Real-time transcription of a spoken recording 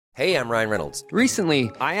Hey, I'm Ryan Reynolds.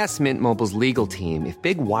 Recently, I asked Mint Mobile's legal team if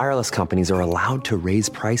big wireless companies are allowed to raise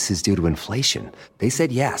prices due to inflation. They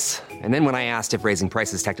said yes. And then when I asked if raising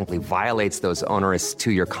prices technically violates those onerous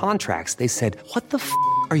two-year contracts, they said, "What the f***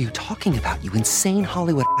 are you talking about, you insane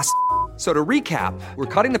Hollywood ass?" So to recap, we're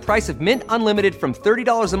cutting the price of Mint Unlimited from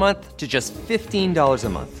 $30 a month to just $15 a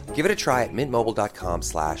month. Give it a try at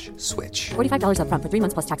mintmobile.com/switch. $45 up front for 3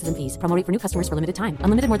 months plus taxes and fees. Promo rate for new customers for limited time.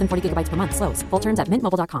 Unlimited more than 40 gigabytes per month. Slows full terms at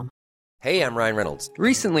mintmobile.com. Hey, I'm Ryan Reynolds.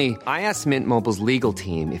 Recently, I asked Mint Mobile's legal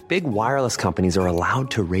team if big wireless companies are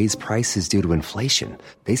allowed to raise prices due to inflation.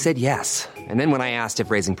 They said yes. And then when I asked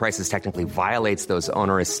if raising prices technically violates those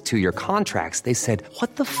onerous two-year contracts, they said,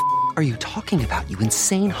 "What the f*** are you talking about, you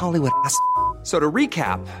insane Hollywood ass?" So to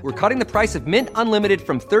recap, we're cutting the price of Mint Unlimited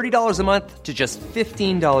from $30 a month to just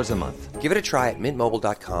 $15 a month. Give it a try at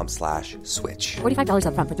mintmobile.com/switch. $45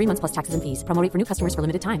 up front for 3 months plus taxes and fees. Promo rate for new customers for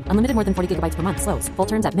limited time. Unlimited more than 40 gigabytes per month. Slows full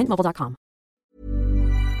terms at mintmobile.com.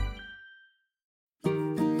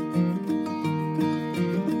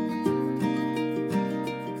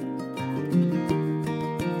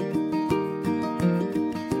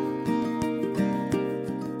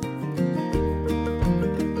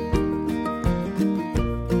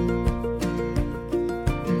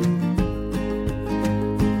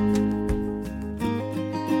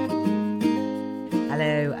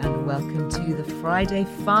 Hello and welcome to the Friday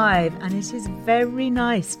Five, and it is very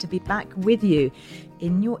nice to be back with you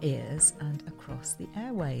in your ears and across the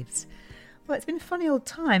airwaves. Well, it's been a funny old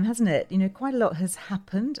time, hasn't it? You know, quite a lot has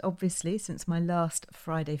happened, obviously, since my last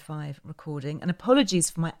Friday Five recording, and apologies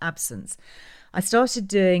for my absence. I started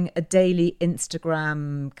doing a daily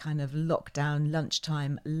Instagram kind of lockdown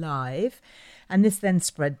lunchtime live, and this then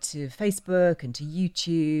spread to Facebook and to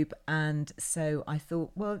YouTube. And so I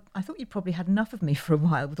thought you probably had enough of me for a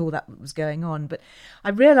while with all that was going on. But I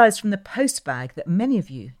realised from the post bag that many of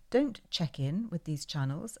you don't check in with these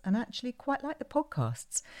channels and actually quite like the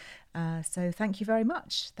podcasts. So thank you very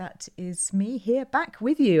much. That is me here back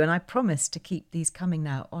with you. And I promise to keep these coming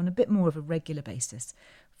now on a bit more of a regular basis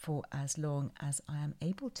for as long as I am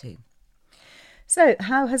able to. So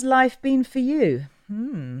how has life been for you?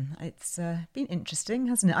 It's been interesting,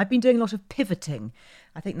 hasn't it? I've been doing a lot of pivoting.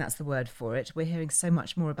 I think that's the word for it. We're hearing so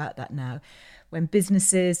much more about that now. When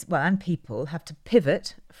businesses, and people have to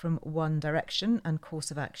pivot from one direction and course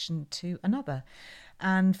of action to another.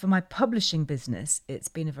 And for my publishing business, it's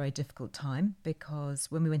been a very difficult time because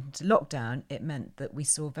when we went into lockdown, it meant that we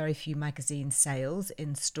saw very few magazine sales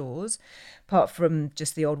in stores, apart from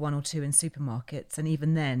just the odd one or two in supermarkets. And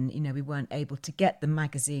even then, we weren't able to get the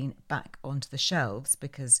magazine back onto the shelves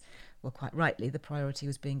because, quite rightly, the priority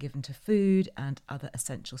was being given to food and other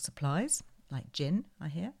essential supplies, like gin, I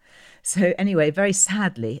hear. So anyway, very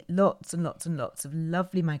sadly, lots and lots and lots of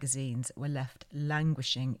lovely magazines were left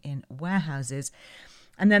languishing in warehouses.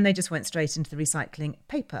 And then they just went straight into the recycling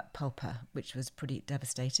paper pulper, which was pretty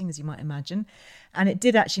devastating, as you might imagine. And it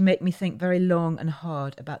did actually make me think very long and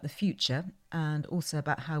hard about the future and also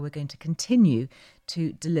about how we're going to continue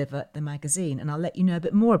to deliver the magazine. And I'll let you know a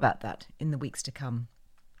bit more about that in the weeks to come.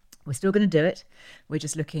 We're still going to do it. We're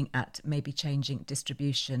just looking at maybe changing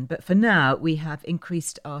distribution. But for now, we have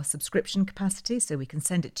increased our subscription capacity so we can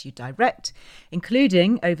send it to you direct,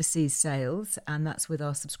 including overseas sales. And that's with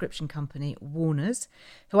our subscription company, Warners,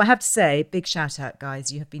 who I have to say, big shout out,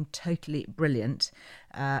 guys. You have been totally brilliant.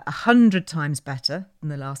 100 times better than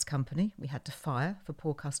the last company we had to fire for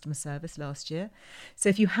poor customer service last year. So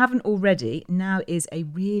if you haven't already, now is a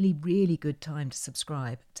really, really good time to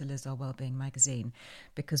subscribe to Liz Our Wellbeing magazine,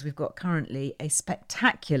 because we've got currently a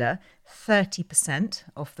spectacular 30%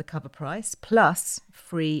 off the cover price plus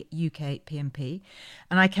free UK PMP.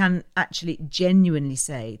 And I can actually genuinely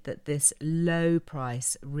say that this low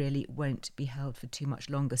price really won't be held for too much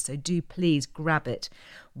longer. So do please grab it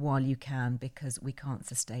while you can, because we can't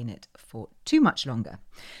sustain it for too much longer.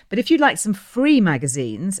 But if you'd like some free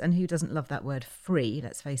magazines, and who doesn't love that word free,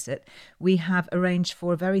 let's face it, we have arranged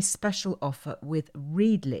for a very special offer with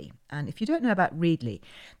Readly. And if you don't know about Readly,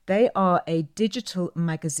 they are a digital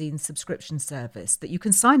magazine subscription service that you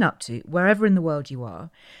can sign up to wherever in the world you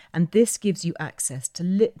are. And this gives you access to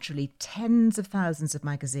literally tens of thousands of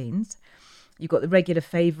magazines. You've got the regular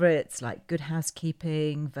favourites like Good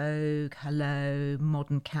Housekeeping, Vogue, Hello,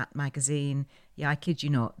 Modern Cat magazine. Yeah, I kid you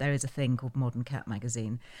not, there is a thing called Modern Cat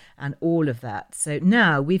magazine and all of that. So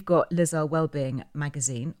now we've got Liz Our Wellbeing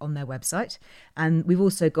magazine on their website, and we've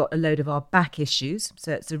also got a load of our back issues.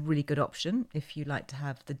 So it's a really good option if you like to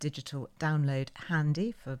have the digital download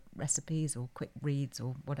handy for recipes or quick reads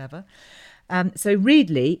or whatever. So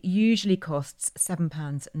Readly usually costs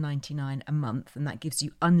 £7.99 a month, and that gives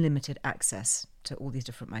you unlimited access to all these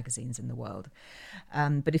different magazines in the world.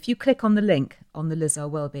 But if you click on the link on the Liz Earle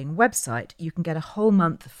Wellbeing website, you can get a whole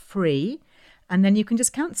month free, and then you can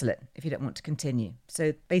just cancel it if you don't want to continue.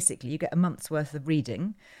 So basically, you get a month's worth of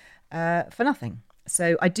reading for nothing.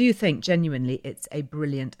 So I do think genuinely it's a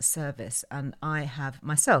brilliant service, and I have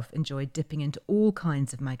myself enjoyed dipping into all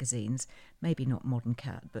kinds of magazines, maybe not Modern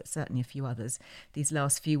Cat, but certainly a few others these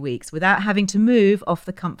last few weeks without having to move off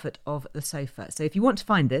the comfort of the sofa. So if you want to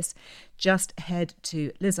find this, just head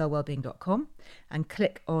to lizearlewellbeing.com and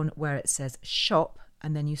click on where it says shop,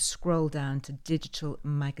 and then you scroll down to digital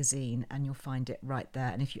magazine and you'll find it right there.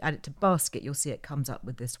 And if you add it to basket, you'll see it comes up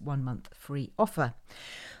with this 1 month free offer.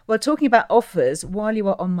 Well, talking about offers, while you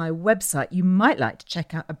are on my website, you might like to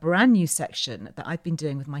check out a brand new section that I've been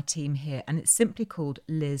doing with my team here, and it's simply called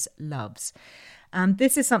Liz Loves. And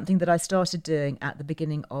this is something that I started doing at the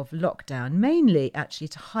beginning of lockdown, mainly actually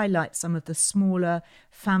to highlight some of the smaller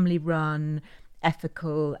family-run,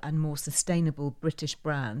 ethical and more sustainable British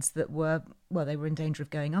brands that were in danger of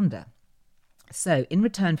going under. So in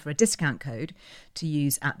return for a discount code to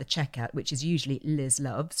use at the checkout, which is usually Liz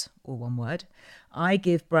Loves, or one word, I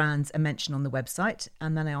give brands a mention on the website,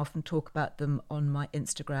 and then I often talk about them on my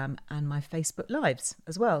Instagram and my Facebook Lives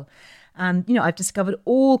as well. And, I've discovered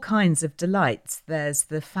all kinds of delights. There's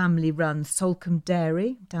the family-run Salcombe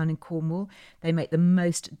Dairy down in Cornwall. They make the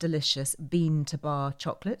most delicious bean to bar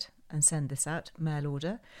chocolate and send this out, mail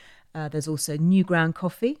order. There's also New Ground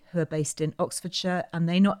Coffee, who are based in Oxfordshire, and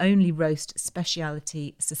they not only roast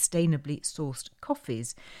speciality, sustainably sourced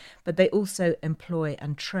coffees, but they also employ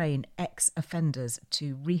and train ex-offenders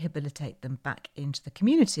to rehabilitate them back into the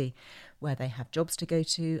community, where they have jobs to go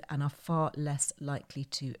to and are far less likely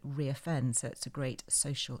to reoffend. So it's a great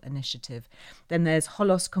social initiative. Then there's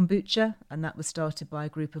Holos Kombucha, and that was started by a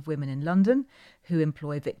group of women in London who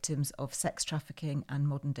employ victims of sex trafficking and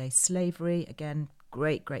modern-day slavery. Again,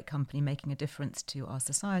 great company making a difference to our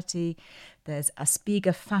society. There's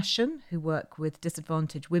Aspiga Fashion, who work with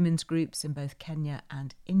disadvantaged women's groups in both Kenya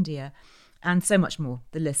and India, and so much more.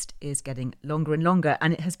 The list is getting longer and longer,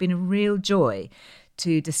 and it has been a real joy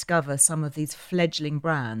to discover some of these fledgling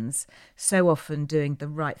brands so often doing the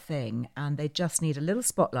right thing, and they just need a little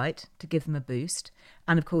spotlight to give them a boost.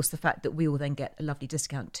 And of course, the fact that we will then get a lovely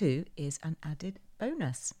discount too is an added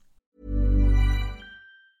bonus.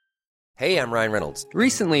 Hey, I'm Ryan Reynolds.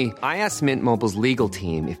 Recently, I asked Mint Mobile's legal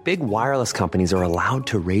team if big wireless companies are allowed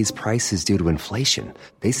to raise prices due to inflation.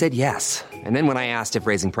 They said yes. And then when I asked if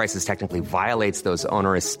raising prices technically violates those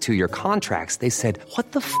onerous 2-year contracts, they said,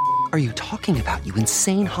 "What the f*** are you talking about, you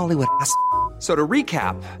insane Hollywood ass?" So to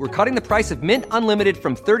recap, we're cutting the price of Mint Unlimited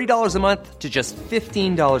from $30 a month to just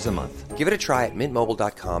 $15 a month. Give it a try at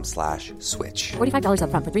mintmobile.com/switch. $45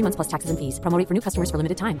 up front for 3 months plus taxes and fees. Promo rate for new customers for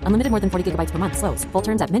limited time. Unlimited more than 40 gigabytes per month. Slows full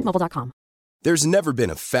terms at mintmobile.com. There's never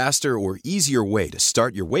been a faster or easier way to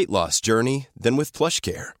start your weight loss journey than with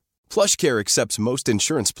PlushCare. PlushCare accepts most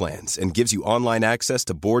insurance plans and gives you online access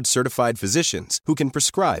to board-certified physicians who can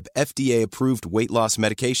prescribe FDA-approved weight loss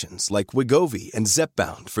medications like Wegovy and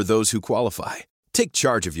Zepbound for those who qualify. Take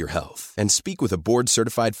charge of your health and speak with a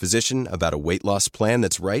board-certified physician about a weight loss plan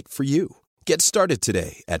that's right for you. Get started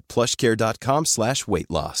today at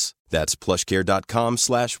plushcare.com/weight-loss. That's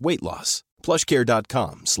plushcare.com/weight-loss.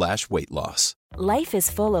 plushcare.com/weight-loss. Life is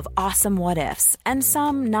full of awesome what-ifs, and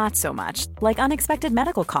some not so much, like unexpected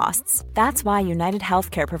medical costs. That's why United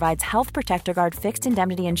Healthcare provides Health Protector Guard fixed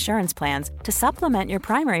indemnity insurance plans to supplement your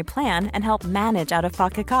primary plan and help manage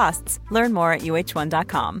out-of-pocket costs. Learn more at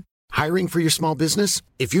uh1.com. Hiring for your small business?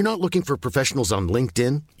 If you're not looking for professionals on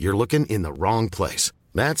LinkedIn, you're looking in the wrong place.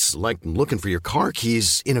 That's like looking for your car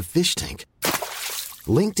keys in a fish tank.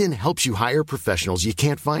 LinkedIn helps you hire professionals you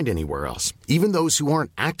can't find anywhere else, even those who aren't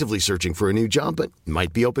actively searching for a new job but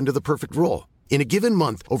might be open to the perfect role. In a given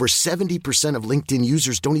month, over 70% of LinkedIn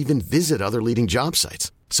users don't even visit other leading job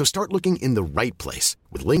sites. So start looking in the right place.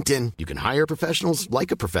 With LinkedIn, you can hire professionals like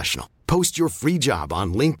a professional. Post your free job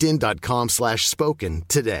on linkedin.com/spoken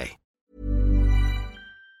today.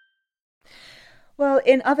 Well,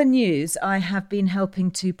 in other news, I have been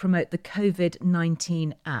helping to promote the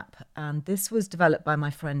COVID-19 app, and this was developed by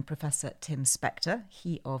my friend Professor Tim Spector,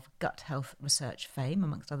 he of gut health research fame,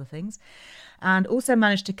 amongst other things, and also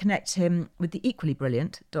managed to connect him with the equally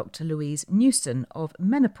brilliant Dr. Louise Newson of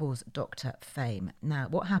menopause doctor fame. Now,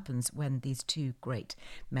 what happens when these two great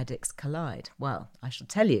medics collide? Well, I shall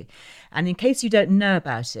tell you. And in case you don't know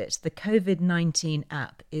about it, the COVID-19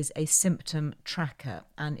 app is a symptom tracker.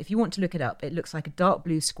 And if you want to look it up, it looks like a dark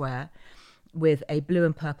blue square with a blue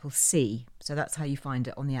and purple C. So that's how you find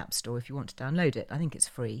it on the App Store if you want to download it. I think it's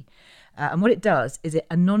free. And what it does is it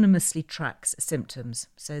anonymously tracks symptoms.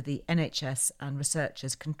 So the NHS and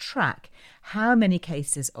researchers can track how many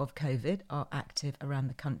cases of COVID are active around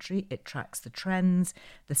the country. It tracks the trends,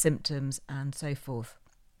 the symptoms, and so forth.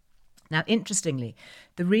 Now, interestingly,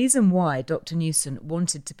 the reason why Dr. Newson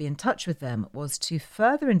wanted to be in touch with them was to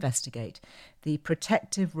further investigate the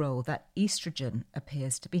protective role that estrogen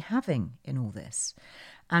appears to be having in all this.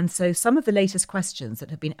 And so some of the latest questions that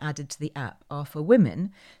have been added to the app are for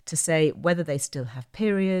women to say whether they still have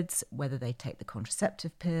periods, whether they take the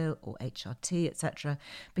contraceptive pill or HRT, etc.,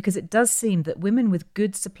 because it does seem that women with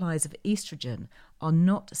good supplies of estrogen are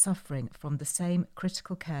not suffering from the same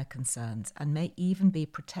critical care concerns and may even be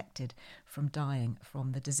protected from dying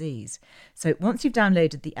from the disease. So once you've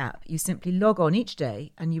downloaded the app, you simply log on each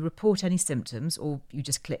day and you report any symptoms, or you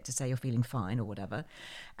just click to say you're feeling fine or whatever.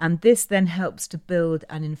 And this then helps to build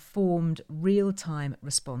an informed, real-time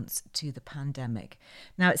response to the pandemic.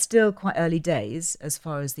 Now, it's still quite early days as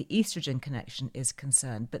far as the estrogen connection is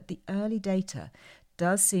concerned, but the early data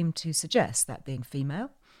does seem to suggest that being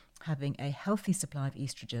female, having a healthy supply of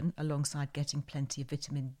estrogen alongside getting plenty of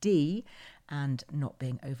vitamin D and not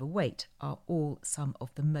being overweight are all some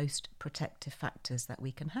of the most protective factors that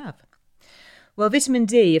we can have. Well, vitamin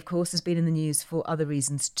D, of course, has been in the news for other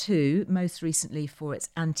reasons too, most recently for its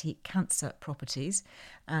anti-cancer properties.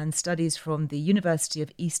 And studies from the University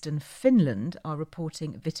of Eastern Finland are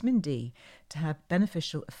reporting vitamin D to have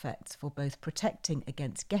beneficial effects for both protecting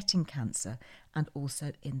against getting cancer and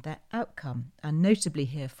also in their outcome, and notably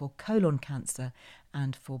here for colon cancer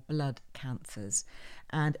and for blood cancers.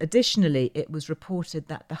 And additionally, it was reported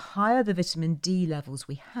that the higher the vitamin D levels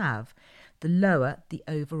we have, the lower the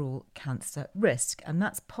overall cancer risk. And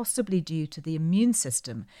that's possibly due to the immune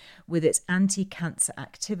system, with its anti-cancer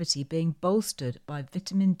activity being bolstered by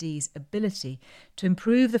vitamin D's ability to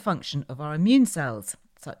improve the function of our immune cells,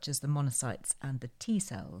 such as the monocytes and the T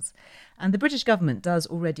cells. And the British government does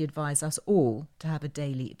already advise us all to have a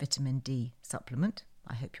daily vitamin D supplement.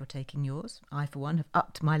 I hope you're taking yours. I, for one, have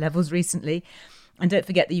upped my levels recently. And don't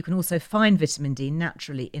forget that you can also find vitamin D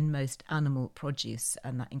naturally in most animal produce,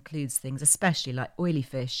 and that includes things especially like oily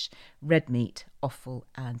fish, red meat, offal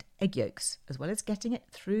and egg yolks, as well as getting it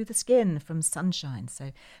through the skin from sunshine.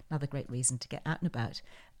 So another great reason to get out and about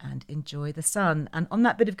and enjoy the sun. And on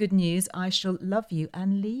that bit of good news, I shall love you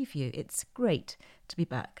and leave you. It's great to be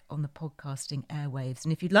back on the podcasting airwaves.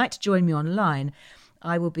 And if you'd like to join me online,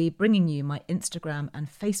 I will be bringing you my Instagram and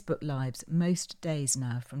Facebook lives most days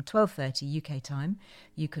now from 12:30 UK time.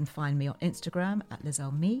 You can find me on Instagram at Liz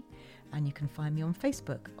Earle Me, and you can find me on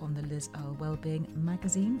Facebook on the Liz Earle Wellbeing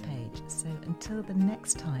magazine page. So until the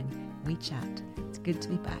next time we chat, it's good to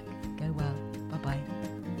be back. Go well. Bye-bye.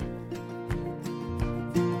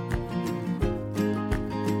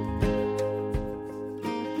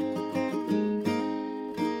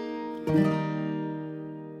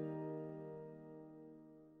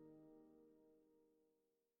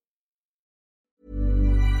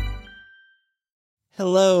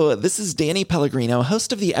 Hello, this is Danny Pellegrino,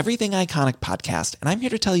 host of the Everything Iconic podcast, and I'm here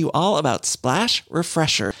to tell you all about Splash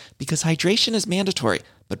Refresher, because hydration is mandatory,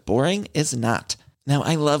 but boring is not. Now,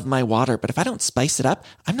 I love my water, but if I don't spice it up,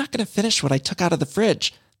 I'm not going to finish what I took out of the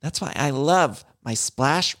fridge. That's why I love my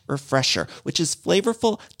Splash Refresher, which is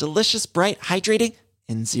flavorful, delicious, bright, hydrating,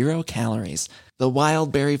 and 0 calories. The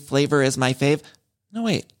wild berry flavor is my fave. No,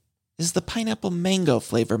 wait, is the pineapple mango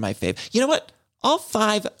flavor my fave? You know what? All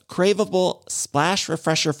 5 craveable Splash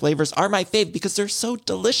Refresher flavors are my fave because they're so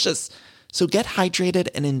delicious. So get hydrated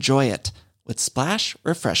and enjoy it with Splash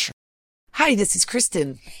Refresher. Hi, this is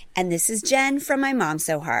Kristen. And this is Jen from My Mom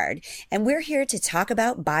So Hard. And we're here to talk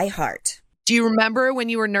about By Heart. Do you remember when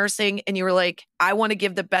you were nursing and you were like, I want to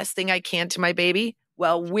give the best thing I can to my baby?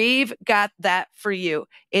 Well, we've got that for you.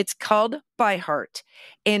 It's called By Heart,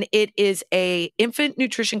 and it is a infant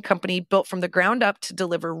nutrition company built from the ground up to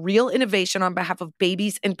deliver real innovation on behalf of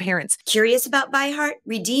babies and parents. Curious about By Heart?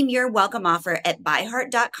 Redeem your welcome offer at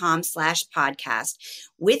byheart.com/podcast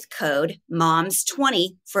with code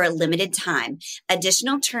MOMS20 for a limited time.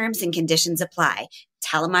 Additional terms and conditions apply.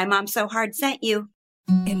 Tell them My Mom So Hard sent you.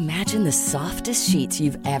 Imagine the softest sheets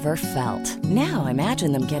you've ever felt. Now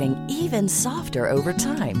imagine them getting even softer over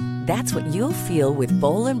time. That's what you'll feel with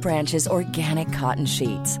Boll & Branch's organic cotton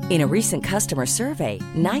sheets. In a recent customer survey,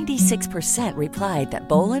 96% replied that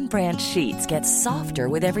Boll & Branch sheets get softer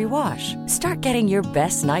with every wash. Start getting your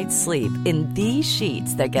best night's sleep in these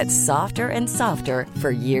sheets that get softer and softer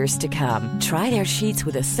for years to come. Try their sheets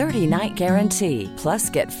with a 30-night guarantee. Plus,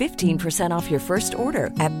 get 15% off your first order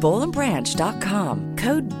at BollandBranch.com.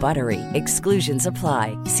 Code BUTTERY. Exclusions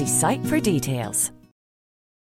apply. See site for details.